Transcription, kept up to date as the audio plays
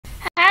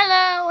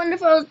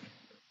wonderful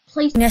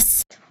place.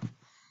 Yes.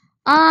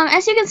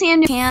 As you can see,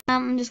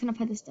 I'm just gonna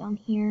put this down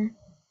here.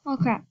 Oh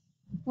crap!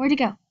 Where'd you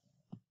go?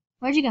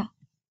 Where'd you go?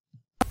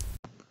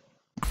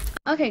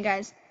 Okay,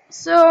 guys.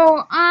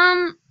 So,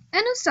 in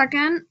a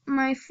second,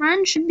 my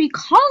friend should be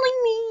calling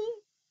me.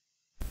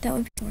 That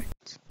would be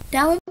sports.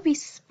 That would be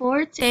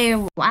sports.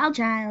 A wild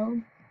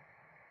child.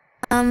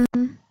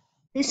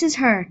 This is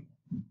her.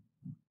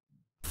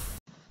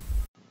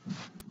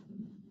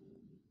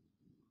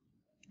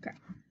 Okay.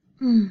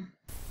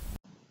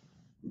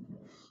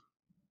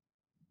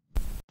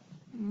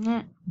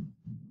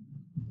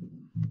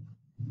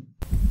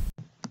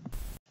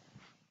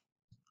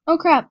 Oh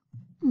crap.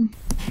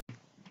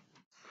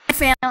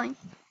 Failing.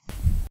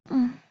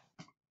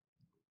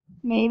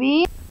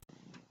 Maybe.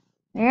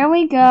 There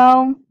we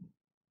go.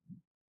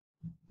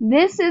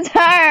 This is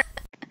her.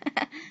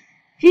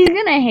 She's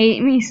gonna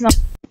hate me so.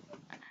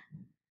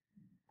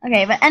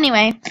 Okay, but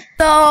anyway,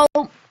 so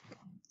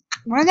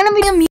we're gonna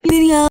be a music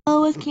video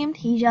with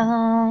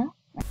Camtasia.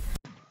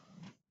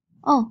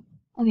 Oh,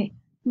 okay.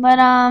 But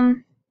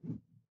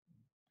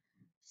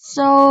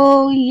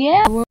so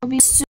yeah, we'll be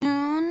soon.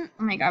 Oh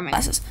my god, my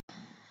glasses.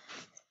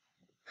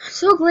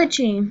 So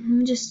glitchy.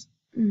 I'm just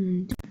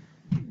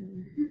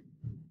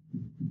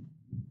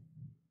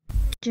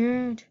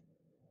dude.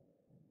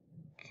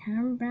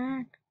 Come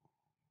back.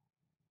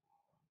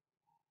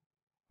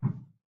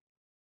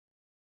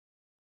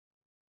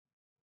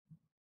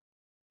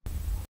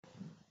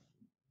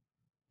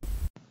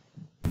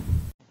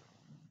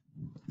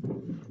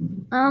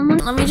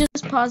 Let me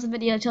just pause the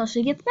video till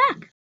she gets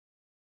back.